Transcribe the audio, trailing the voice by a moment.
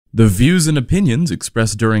The views and opinions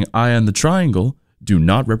expressed during Eye on the Triangle do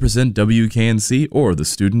not represent WKNC or the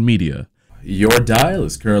student media. Your dial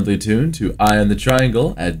is currently tuned to Eye on the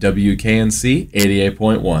Triangle at WKNC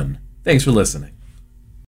 88.1. Thanks for listening.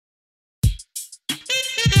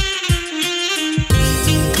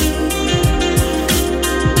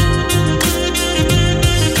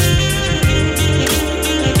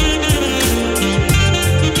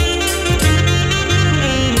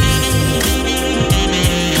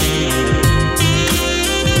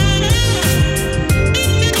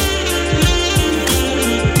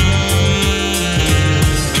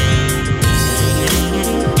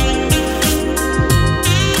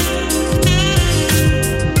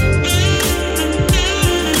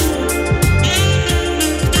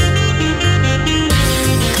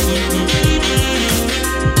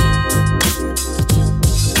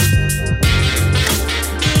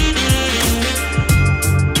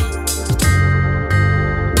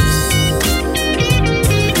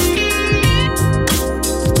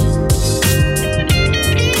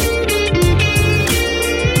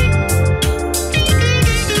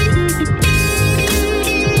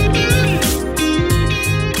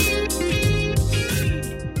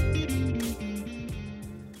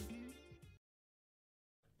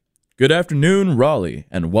 Good afternoon, Raleigh,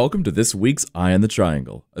 and welcome to this week's Eye on the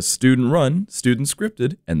Triangle, a student-run,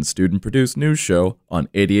 student-scripted, and student-produced news show on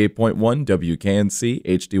 88.1 WKNC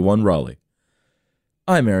HD1 Raleigh.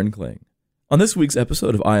 I'm Aaron Kling. On this week's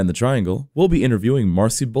episode of Eye on the Triangle, we'll be interviewing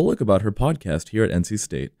Marcy Bullock about her podcast here at NC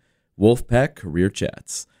State, Wolfpack Career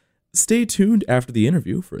Chats. Stay tuned after the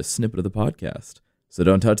interview for a snippet of the podcast. So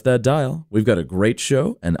don't touch that dial. We've got a great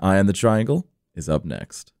show, and Eye on the Triangle is up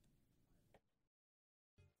next.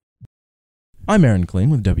 I'm Aaron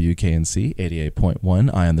Kling with WKNC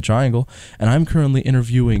 88.1 Eye on the Triangle, and I'm currently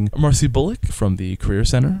interviewing Marcy Bullock from the Career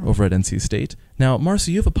Center over at NC State. Now,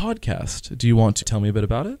 Marcy, you have a podcast. Do you want to tell me a bit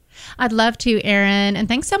about it? I'd love to, Aaron, and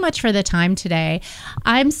thanks so much for the time today.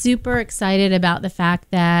 I'm super excited about the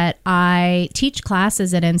fact that I teach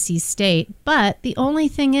classes at NC State, but the only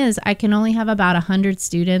thing is I can only have about 100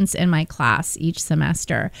 students in my class each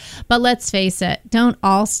semester. But let's face it, don't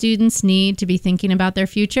all students need to be thinking about their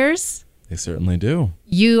futures? They certainly do.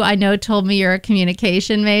 You, I know, told me you're a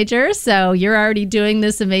communication major, so you're already doing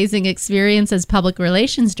this amazing experience as public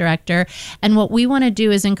relations director. And what we want to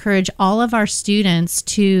do is encourage all of our students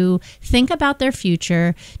to think about their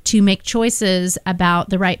future, to make choices about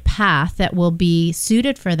the right path that will be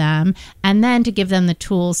suited for them, and then to give them the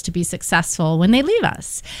tools to be successful when they leave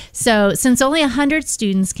us. So since only 100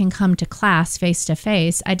 students can come to class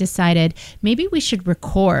face-to-face, I decided maybe we should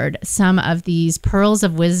record some of these pearls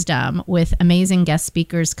of wisdom with amazing guest speakers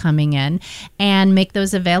coming in and make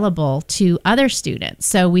those available to other students.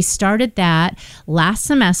 So we started that last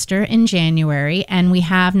semester in January, and we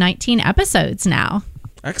have 19 episodes now.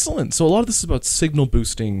 Excellent. So a lot of this is about signal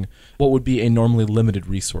boosting what would be a normally limited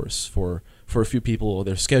resource for a few people or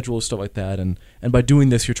their schedule, stuff like that. And by doing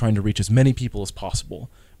this, you're trying to reach as many people as possible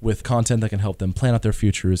with content that can help them plan out their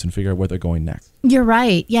futures and figure out where they're going next. You're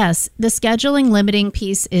right. Yes. The scheduling limiting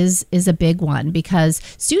piece is a big one because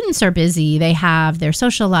students are busy. They have their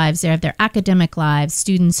social lives. They have their academic lives.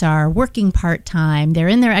 Students are working part-time. They're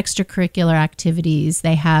in their extracurricular activities.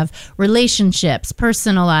 They have relationships,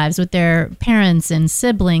 personal lives with their parents and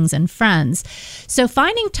siblings and friends. So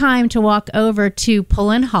finding time to walk over to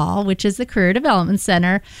Pullen Hall, which is the Career Development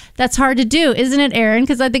Center, that's hard to do, isn't it, Aaron?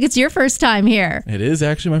 Because I think it's your first time here. It is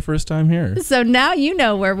actually my first time here. So now you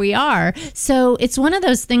know where we are. So it's one of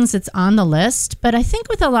those things that's on the list, but I think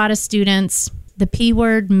with a lot of students, the P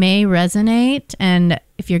word may resonate, and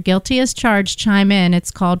if you're guilty as charged, chime in.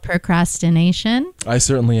 It's called procrastination. I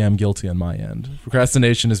certainly am guilty on my end.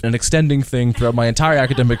 Procrastination has been an extending thing throughout my entire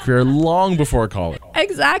academic career, long before college.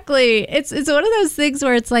 Exactly. It's one of those things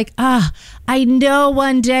where it's like, I know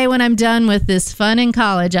one day when I'm done with this fun in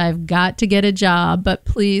college, I've got to get a job, but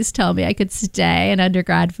please tell me I could stay an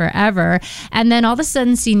undergrad forever. And then all of a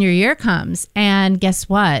sudden senior year comes, and guess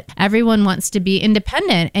what? Everyone wants to be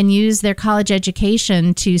independent and use their college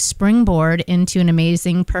education to springboard into an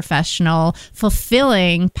amazing professional,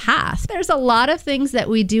 fulfilling path. There's a lot of things that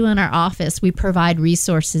we do in our office. We provide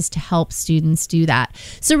resources to help students do that.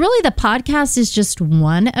 So really the podcast is just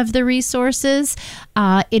one of the resources.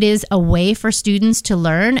 It is a way for students to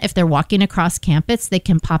learn. If they're walking across campus, they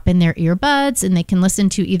can pop in their earbuds and they can listen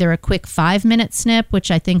to either a quick 5-minute snip,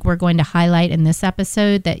 which I think we're going to highlight in this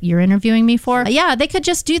episode that you're interviewing me for. Yeah, they could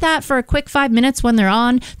just do that for a quick 5 minutes when they're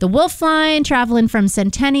on the Wolf Line traveling from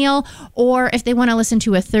Centennial, or if they want to listen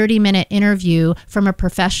to a 30-minute interview from a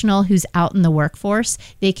professional who's out in the workforce,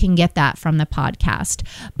 they can get that from the podcast.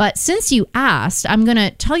 But since you asked, I'm going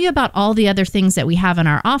to tell you about all the other things that we have in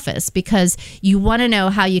our office, because you want to know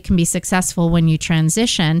how you can be successful when you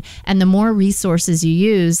transition. And the more resources you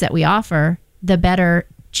use that we offer, the better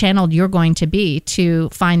channeled you're going to be to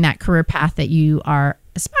find that career path that you are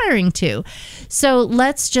aspiring to. So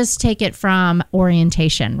let's just take it from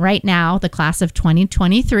orientation. Right now, the class of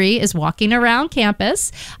 2023 is walking around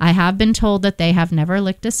campus. I have been told that they have never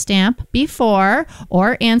licked a stamp before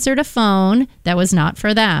or answered a phone that was not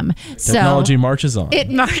for them. Technology marches on. It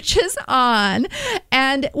marches on.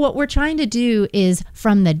 And what we're trying to do is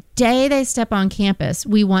from the day they step on campus,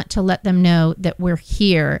 we want to let them know that we're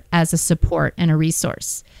here as a support and a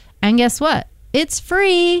resource. And guess what? It's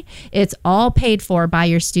free. It's all paid for by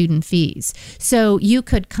your student fees. So you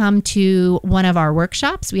could come to one of our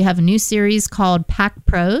workshops. We have a new series called PAC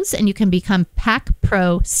Pros, and you can become PAC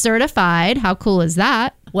Pro certified. How cool is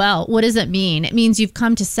that? Well, what does it mean? It means you've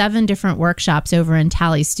come to 7 different workshops over in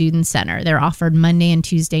Tally Student Center. They're offered Monday and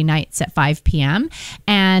Tuesday nights at 5 p.m.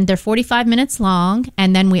 and they're 45 minutes long.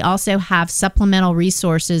 And then we also have supplemental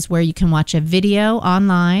resources where you can watch a video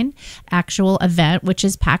online, actual event, which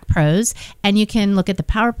is PAC Pros, and you can look at the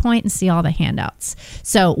PowerPoint and see all the handouts.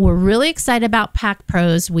 So we're really excited about PAC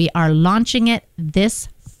Pros. We are launching it this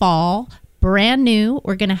fall. Brand new.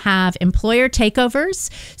 We're going to have employer takeovers.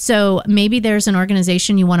 So maybe there's an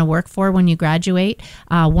organization you want to work for when you graduate.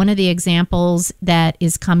 One of the examples that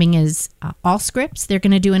is coming is Allscripts. They're going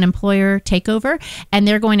to do an employer takeover, and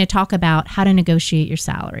they're going to talk about how to negotiate your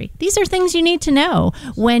salary. These are things you need to know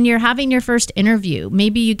when you're having your first interview.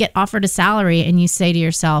 Maybe you get offered a salary and you say to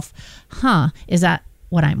yourself, is that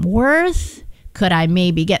what I'm worth? Could I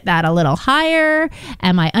maybe get that a little higher?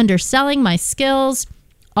 Am I underselling my skills?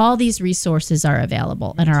 All these resources are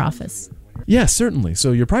available in our office. Yeah, certainly.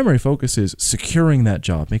 So your primary focus is securing that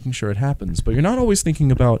job, making sure it happens. But you're not always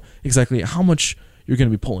thinking about exactly how much you're going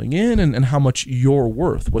to be pulling in and how much you're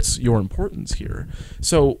worth. What's your importance here?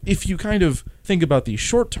 So if you kind of think about the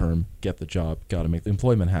short term, get the job, got to make the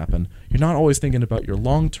employment happen, you're not always thinking about your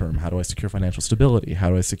long term. How do I secure financial stability? How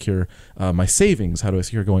do I secure my savings? How do I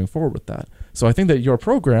secure going forward with that? So I think that your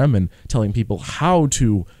program and telling people how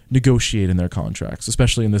to negotiate in their contracts,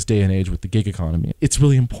 especially in this day and age with the gig economy, it's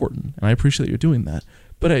really important. And I appreciate that you're doing that.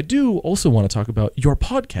 But I do also want to talk about your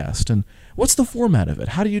podcast and what's the format of it?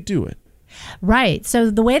 How do you do it? Right. So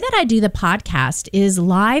the way that I do the podcast is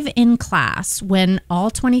live in class. When all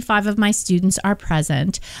 25 of my students are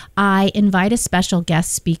present, I invite a special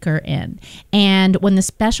guest speaker in. And when the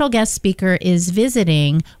special guest speaker is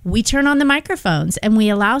visiting, we turn on the microphones and we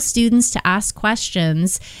allow students to ask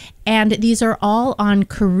questions. And these are all on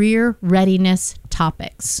career readiness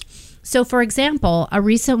topics. So, for example, a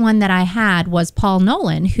recent one that I had was Paul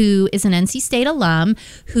Nolan, who is an NC State alum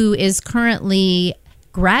who is currently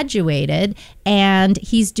graduated, and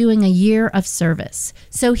he's doing a year of service.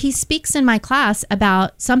 So he speaks in my class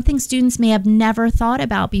about something students may have never thought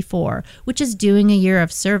about before, which is doing a year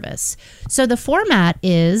of service. So the format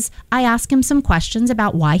is I ask him some questions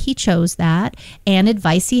about why he chose that and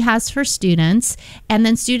advice he has for students, and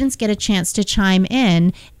then students get a chance to chime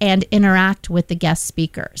in and interact with the guest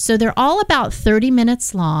speaker. So they're all about 30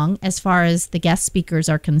 minutes long as far as the guest speakers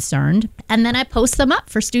are concerned, and then I post them up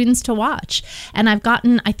for students to watch. And I've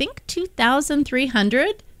gotten, I think,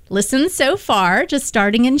 2,300 listens so far, just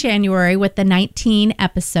starting in January with the 19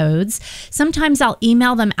 episodes. Sometimes I'll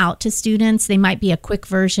email them out to students. They might be a quick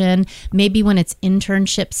version, maybe when it's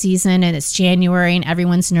internship season and it's January and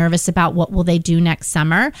everyone's nervous about what will they do next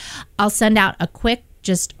summer. I'll send out a quick,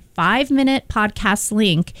 just 5-minute podcast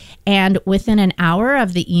link, and within an hour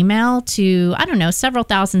of the email to, several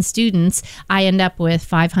thousand students, I end up with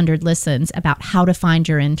 500 listens about how to find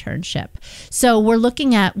your internship. So we're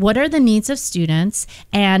looking at what are the needs of students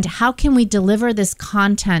and how can we deliver this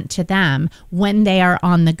content to them when they are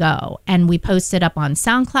on the go. And we post it up on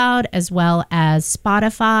SoundCloud as well as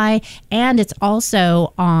Spotify, and it's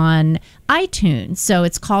also on iTunes. So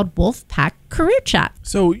it's called Wolfpack Career Chat.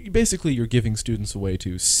 So basically you're giving students a way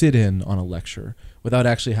to sit in on a lecture without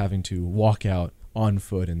actually having to walk out on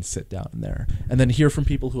foot and sit down there, and then hear from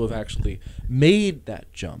people who have actually made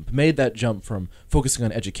that jump from focusing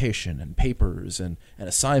on education and papers and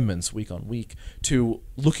assignments week on week to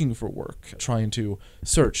looking for work, trying to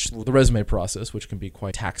search the resume process, which can be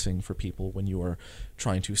quite taxing for people when you are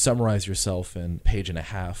trying to summarize yourself in a page and a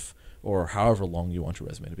half or however long you want your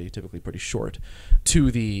resume to be, typically pretty short,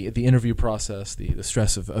 to the interview process, the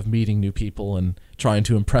stress of meeting new people and trying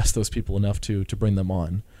to impress those people enough to bring them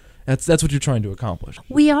on. That's what you're trying to accomplish.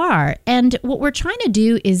 We are. And what we're trying to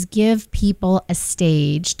do is give people a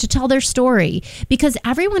stage to tell their story, because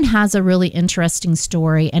everyone has a really interesting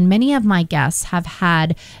story. And many of my guests have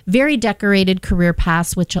had very decorated career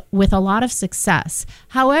paths with a lot of success.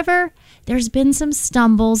 However, there's been some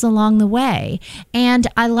stumbles along the way. And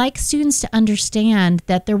I like students to understand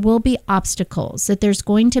that there will be obstacles, that there's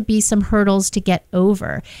going to be some hurdles to get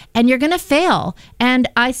over, and you're going to fail. And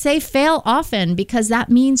I say fail often because that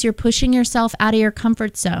means you're pushing yourself out of your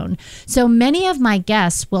comfort zone. So many of my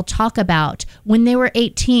guests will talk about when they were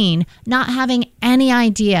 18, not having any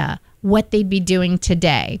idea what they'd be doing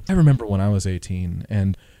today. I remember when I was 18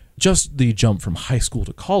 and just the jump from high school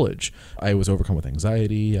to college, I was overcome with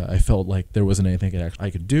anxiety. I felt like there wasn't anything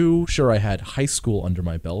I could do. Sure, I had high school under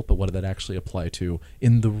my belt, but what did that actually apply to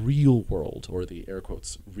in the real world, or the air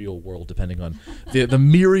quotes real world, depending on the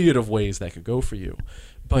myriad of ways that could go for you.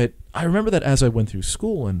 But I remember that as I went through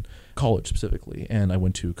school and college specifically, and I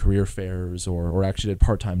went to career fairs or actually did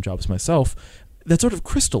part-time jobs myself, that sort of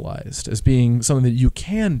crystallized as being something that you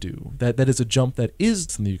can do, that is a jump that is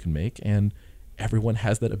something you can make, and everyone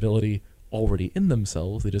has that ability already in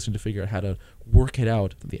themselves. They just need to figure out how to work it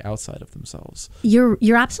out on the outside of themselves.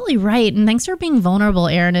 You're absolutely right. And thanks for being vulnerable,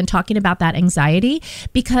 Aaron, and talking about that anxiety,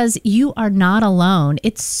 because you are not alone.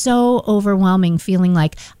 It's so overwhelming feeling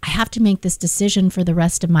like I have to make this decision for the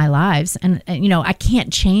rest of my lives. And I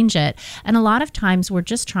can't change it. And a lot of times we're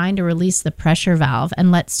just trying to release the pressure valve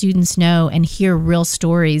and let students know and hear real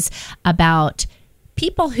stories about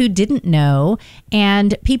people who didn't know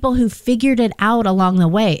and people who figured it out along the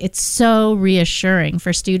way. It's so reassuring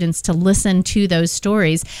for students to listen to those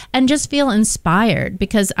stories and just feel inspired,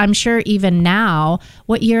 because I'm sure even now,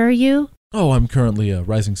 what year are you? Oh, I'm currently a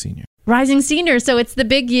rising senior. Rising senior. So it's the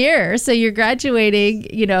big year. So you're graduating,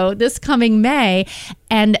 this coming May.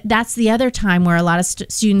 And that's the other time where a lot of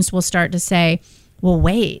students will start to say, well,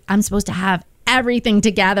 wait, I'm supposed to have everything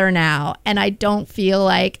together now, and I don't feel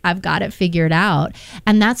like I've got it figured out.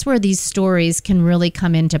 And that's where these stories can really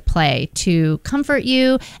come into play to comfort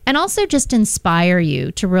you and also just inspire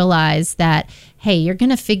you to realize that, hey, you're going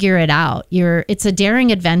to figure it out. It's a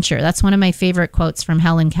daring adventure. That's one of my favorite quotes from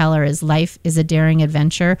Helen Keller is life is a daring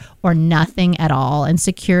adventure or nothing at all. And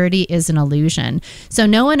security is an illusion. So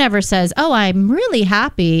no one ever says, oh, I'm really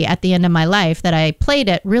happy at the end of my life that I played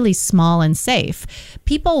it really small and safe.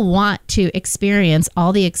 People want to experience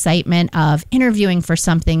all the excitement of interviewing for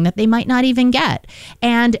something that they might not even get.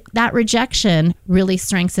 And that rejection really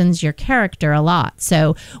strengthens your character a lot.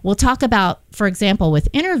 So we'll talk about, for example, with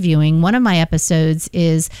interviewing, one of my episodes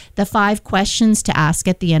is the 5 questions to ask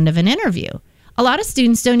at the end of an interview. A lot of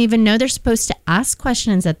students don't even know they're supposed to ask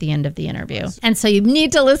questions at the end of the interview. And so you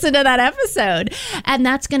need to listen to that episode. And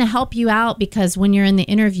that's going to help you out, because when you're in the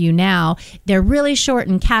interview now, they're really short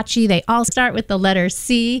and catchy. They all start with the letter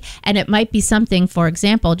C. And it might be something, for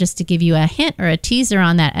example, just to give you a hint or a teaser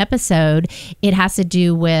on that episode, it has to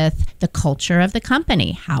do with the culture of the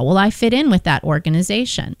company. How will I fit in with that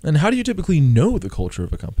organization? And how do you typically know the culture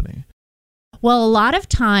of a company? Well, a lot of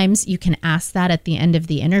times you can ask that at the end of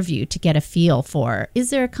the interview to get a feel for,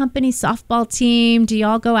 is there a company softball team? Do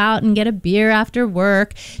y'all go out and get a beer after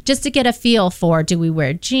work? Just to get a feel for, do we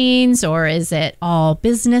wear jeans or is it all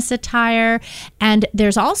business attire? And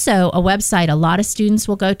there's also a website a lot of students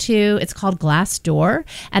will go to. It's called Glassdoor.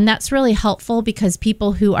 And that's really helpful because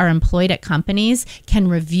people who are employed at companies can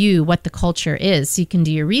review what the culture is. So you can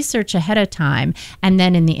do your research ahead of time. And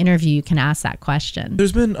then in the interview, you can ask that question.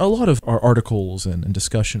 There's been a lot of articles and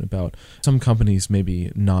discussion about some companies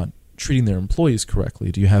maybe not treating their employees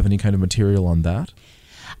correctly. Do you have any kind of material on that?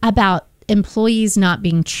 About employees not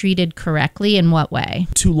being treated correctly in what way?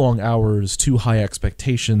 Too long hours, too high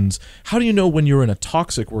expectations. How do you know when you're in a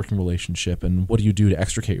toxic working relationship, and what do you do to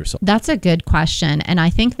extricate yourself? That's a good question. And I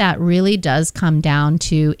think that really does come down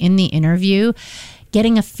to, in the interview,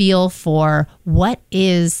 getting a feel for what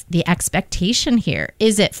is the expectation here.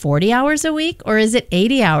 Is it 40 hours a week or is it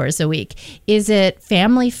 80 hours a week? Is it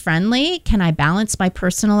family friendly? Can I balance my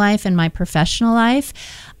personal life and my professional life?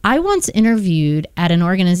 I once interviewed at an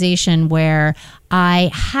organization where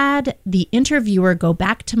I had the interviewer go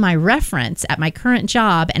back to my reference at my current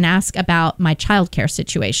job and ask about my childcare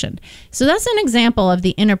situation. So that's an example of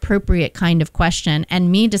the inappropriate kind of question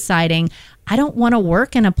and me deciding I don't want to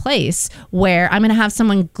work in a place where I'm going to have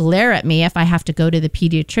someone glare at me if I have to go to the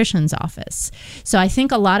pediatrician's office. So I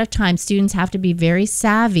think a lot of times students have to be very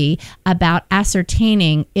savvy about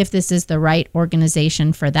ascertaining if this is the right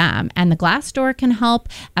organization for them. And the Glassdoor can help,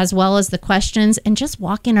 as well as the questions and just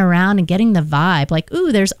walking around and getting the vibe like,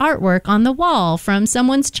 ooh, there's artwork on the wall from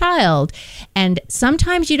someone's child. And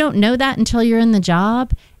sometimes you don't know that until you're in the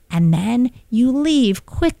job, and then you leave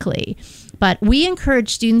quickly. But we encourage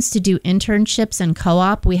students to do internships and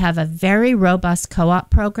co-op. We have a very robust co-op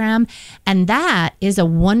program, and that is a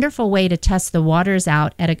wonderful way to test the waters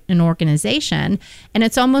out at an organization. And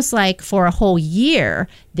it's almost like for a whole year,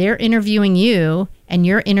 they're interviewing you and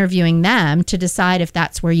you're interviewing them to decide if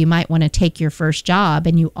that's where you might want to take your first job.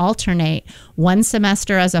 And you alternate one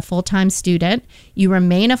semester as a full-time student. You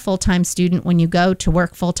remain a full-time student when you go to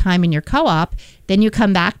work full-time in your co-op. Then you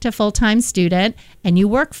come back to full-time student and you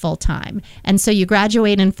work full-time. And so you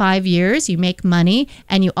graduate in 5 years, you make money,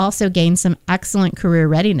 and you also gain some excellent career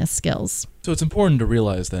readiness skills. So it's important to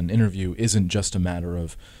realize that an interview isn't just a matter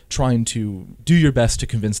of trying to do your best to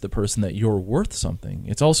convince the person that you're worth something.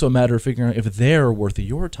 It's also a matter of figuring out if they're worth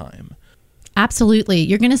your time. Absolutely.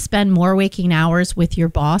 You're going to spend more waking hours with your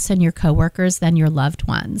boss and your coworkers than your loved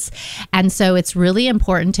ones. And so it's really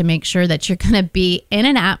important to make sure that you're going to be in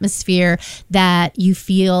an atmosphere that you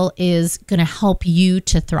feel is going to help you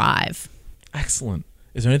to thrive. Excellent.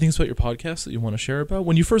 Is there anything about your podcast that you want to share about?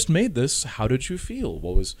 When you first made this, how did you feel?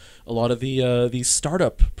 What was a lot of the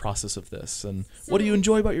startup process of this? And what do you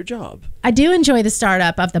enjoy about your job? I do enjoy the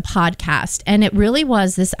startup of the podcast. And it really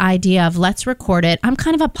was this idea of let's record it. I'm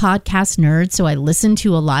kind of a podcast nerd, so I listen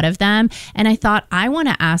to a lot of them. And I thought I want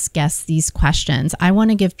to ask guests these questions. I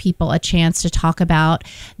want to give people a chance to talk about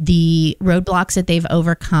the roadblocks that they've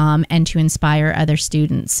overcome and to inspire other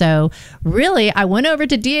students. So really, I went over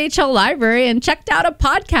to DHL Library and checked out a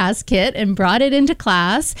podcast kit and brought it into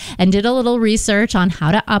class and did a little research on how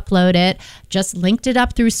to upload it, just linked it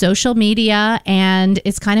up through social media, and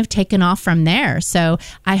it's kind of taken off from there. So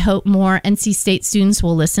I hope more NC State students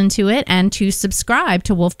will listen to it and to subscribe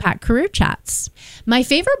to Wolfpack Career Chats. My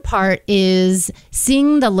favorite part is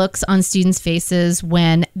seeing the looks on students' faces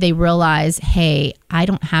when they realize, hey, I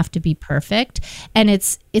don't have to be perfect. And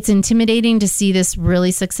it's intimidating to see this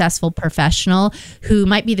really successful professional who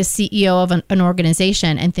might be the CEO of an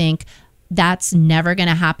organization and think, that's never going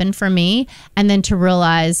to happen for me. And then to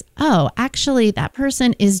realize, oh, actually, that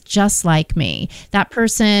person is just like me. That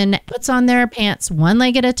person puts on their pants one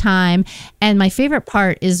leg at a time. And my favorite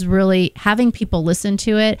part is really having people listen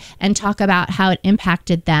to it and talk about how it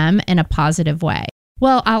impacted them in a positive way.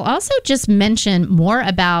 Well, I'll also just mention more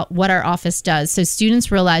about what our office does so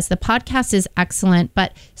students realize the podcast is excellent,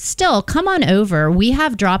 but still come on over. We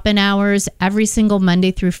have drop-in hours every single Monday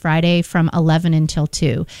through Friday from 11 until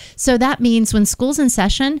 2. So that means when school's in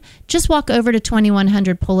session, just walk over to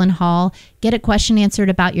 2100 Pullen Hall, get a question answered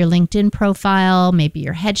about your LinkedIn profile, maybe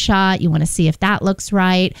your headshot. You want to see if that looks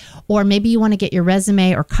right, or maybe you want to get your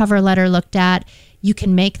resume or cover letter looked at. You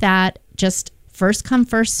can make that just first come,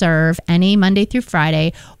 first serve, any Monday through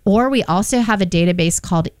Friday. Or we also have a database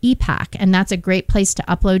called ePack, and that's a great place to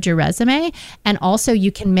upload your resume. And also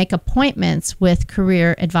you can make appointments with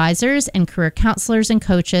career advisors and career counselors and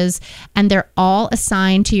coaches, and they're all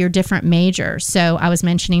assigned to your different major. So I was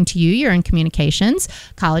mentioning to you, you're in communications,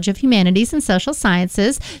 College of Humanities and Social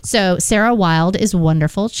Sciences. So Sarah Wild is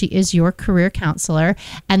wonderful. She is your career counselor.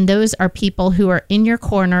 And those are people who are in your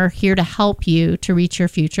corner here to help you to reach your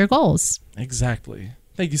future goals. Exactly.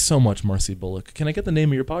 Thank you so much, Marcy Bullock. Can I get the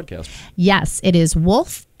name of your podcast? Yes, it is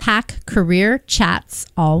Wolfpack Career Chats,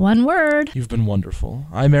 all one word. You've been wonderful.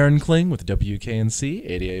 I'm Aaron Kling with WKNC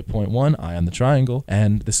 88.1 Eye on the Triangle,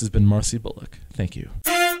 and this has been Marcy Bullock. Thank you.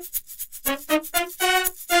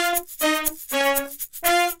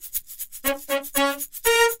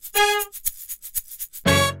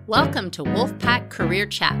 Welcome to Wolfpack Career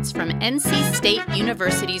Chats from NC State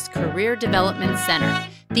University's Career Development Center,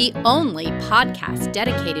 the only podcast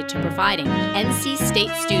dedicated to providing NC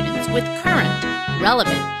State students with current,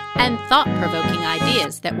 relevant, and thought-provoking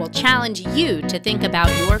ideas that will challenge you to think about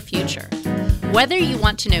your future. Whether you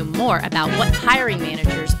want to know more about what hiring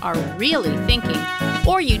managers are really thinking,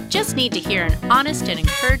 or you just need to hear an honest and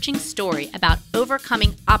encouraging story about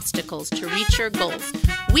overcoming obstacles to reach your goals,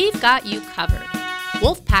 we've got you covered.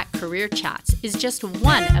 Wolfpack Career Chats is just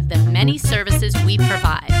one of the many services we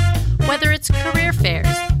provide. Whether it's career fairs,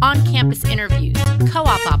 on-campus interviews,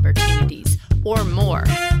 co-op opportunities, or more.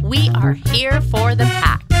 We are here for the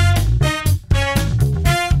pack.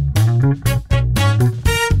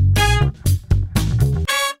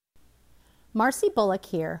 Marcy Bullock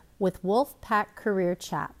here with Wolfpack Career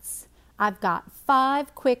Chats. I've got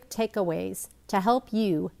 5 quick takeaways to help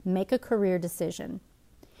you make a career decision.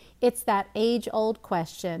 It's that age-old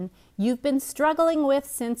question you've been struggling with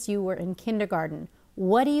since you were in kindergarten.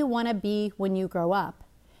 What do you want to be when you grow up?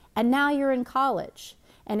 And now you're in college,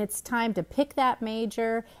 and it's time to pick that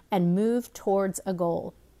major and move towards a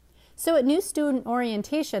goal. So at New Student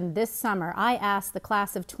Orientation this summer, I asked the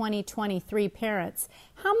class of 2023 parents,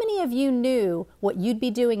 how many of you knew what you'd be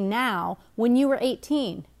doing now when you were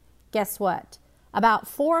 18? Guess what? About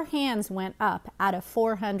 4 hands went up out of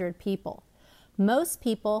 400 people. Most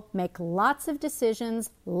people make lots of decisions,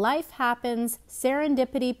 life happens,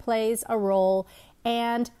 serendipity plays a role,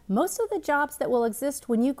 and most of the jobs that will exist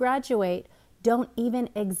when you graduate don't even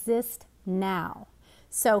exist now.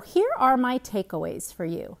 So here are my takeaways for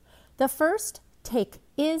you. The first take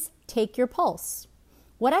your pulse.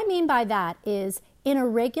 What I mean by that is, in a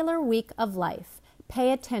regular week of life,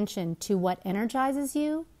 pay attention to what energizes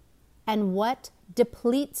you and what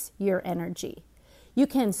depletes your energy. You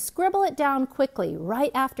can scribble it down quickly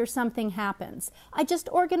right after something happens. I just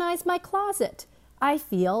organized my closet. I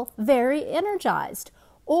feel very energized.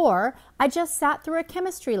 Or I just sat through a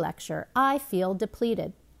chemistry lecture. I feel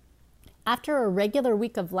depleted. After a regular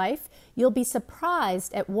week of life, you'll be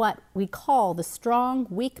surprised at what we call the strong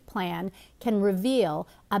week plan can reveal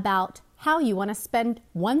about how you want to spend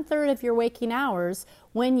 1/3 of your waking hours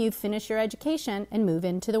when you finish your education and move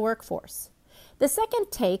into the workforce. The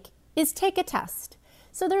second take is take a test.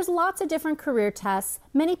 So there's lots of different career tests.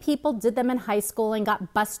 Many people did them in high school and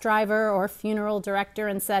got bus driver or funeral director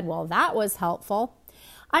and said, well, that was helpful.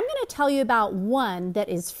 I'm going to tell you about one that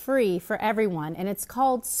is free for everyone, and it's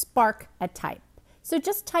called Spark a Type. So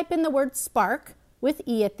just type in the word spark with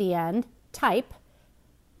E at the end, type.com,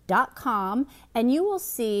 and you will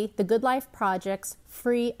see the Good Life Project's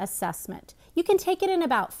free assessment. You can take it in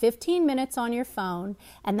about 15 minutes on your phone,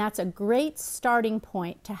 and that's a great starting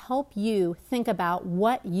point to help you think about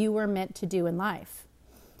what you were meant to do in life.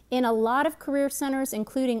 In a lot of career centers,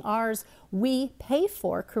 including ours, we pay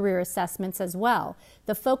for career assessments as well.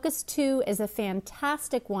 The Focus 2 is a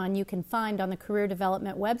fantastic one you can find on the Career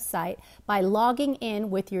Development website by logging in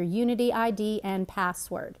with your Unity ID and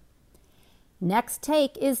password. Next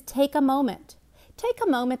take is take a moment. Take a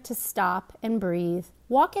moment to stop and breathe,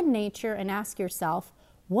 walk in nature, and ask yourself,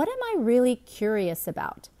 what am I really curious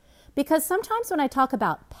about? Because sometimes when I talk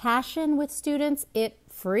about passion with students, it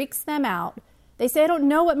freaks them out. They say, I don't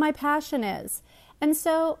know what my passion is. And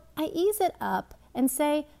so I ease it up and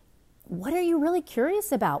say, what are you really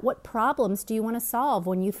curious about? What problems do you want to solve?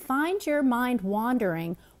 When you find your mind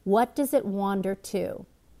wandering, what does it wander to?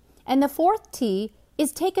 And the fourth T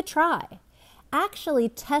is take a try. Actually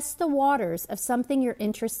test the waters of something you're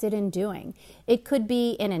interested in doing. It could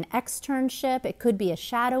be in an externship, it could be a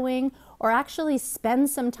shadowing, or actually spend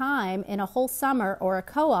some time in a whole summer or a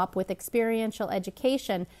co-op with experiential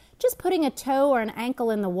education, just putting a toe or an ankle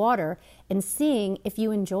in the water and seeing if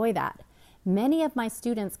you enjoy that. Many of my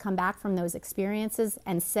students come back from those experiences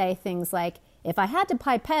and say things like, if I had to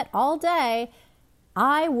pipette all day,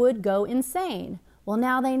 I would go insane. Well,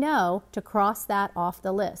 now they know to cross that off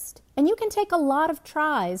the list. And you can take a lot of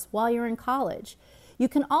tries while you're in college. You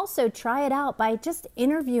can also try it out by just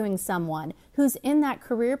interviewing someone who's in that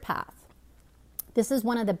career path. This is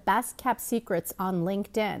one of the best kept secrets on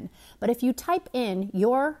LinkedIn. But if you type in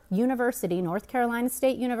your university, North Carolina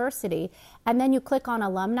State University, and then you click on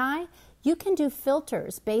alumni, you can do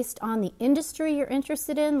filters based on the industry you're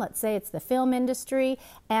interested in. Let's say it's the film industry,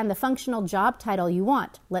 and the functional job title you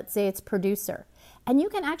want. Let's say it's producer. And you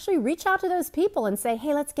can actually reach out to those people and say,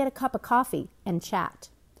 hey, let's get a cup of coffee and chat.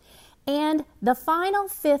 And the final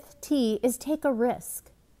fifth T is take a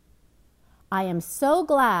risk. I am so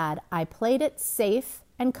glad I played it safe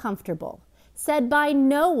and comfortable, said by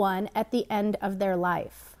no one at the end of their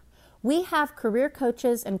life. We have career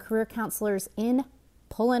coaches and career counselors in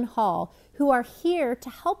Pullen Hall who are here to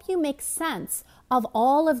help you make sense of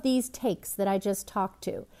all of these takes that I just talked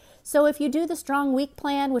to. So if you do the Strong Week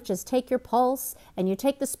Plan, which is take your pulse, and you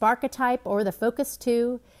take the Spark a Type or the Focus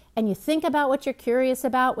 2, and you think about what you're curious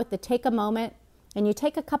about with the Take a Moment, and you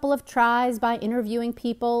take a couple of tries by interviewing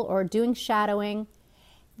people or doing shadowing,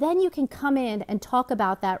 then you can come in and talk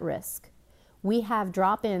about that risk. We have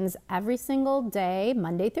drop-ins every single day,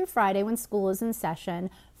 Monday through Friday when school is in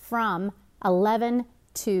session, from 11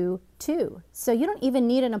 to 2. So you don't even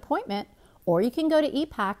need an appointment. or you can go to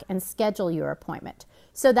ePAC and schedule your appointment.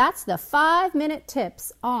 So that's the 5-minute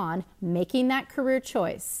tips on making that career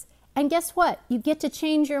choice. And guess what? You get to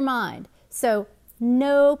change your mind. So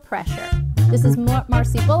no pressure. This is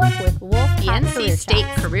Marcy Bullock with Wolfpack The NC Career State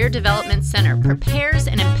Chats. Career Development Center prepares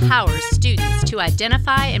and empowers students to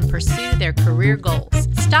identify and pursue their career goals.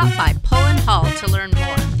 Stop by Pullen Hall to learn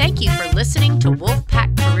more. Thank you for listening to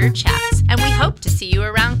Wolfpack Career Chats, and we hope to see you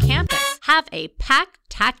around campus. Have a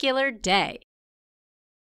pack-tacular day.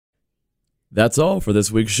 That's all for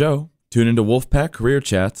this week's show. Tune into Wolfpack Career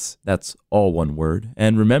Chats, that's all one word,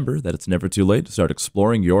 and remember that it's never too late to start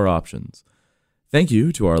exploring your options. Thank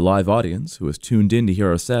you to our live audience who has tuned in to hear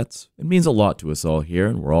our sets. It means a lot to us all here,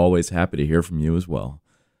 and we're always happy to hear from you as well.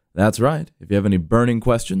 That's right, if you have any burning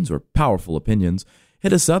questions or powerful opinions,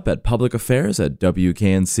 hit us up at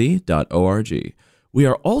publicaffairs@wknc.org. We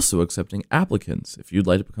are also accepting applicants if you'd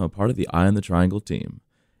like to become a part of the Eye on the Triangle team.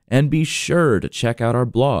 And be sure to check out our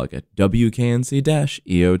blog at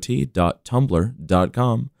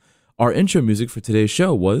wknc-eot.tumblr.com. Our intro music for today's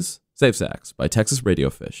show was Safe Sax by Texas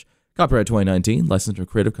Radiofish. Copyright 2019, licensed under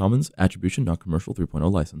Creative Commons, Attribution, Non-Commercial 3.0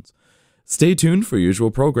 license. Stay tuned for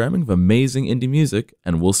usual programming of amazing indie music,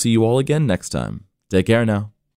 and we'll see you all again next time. Take care now.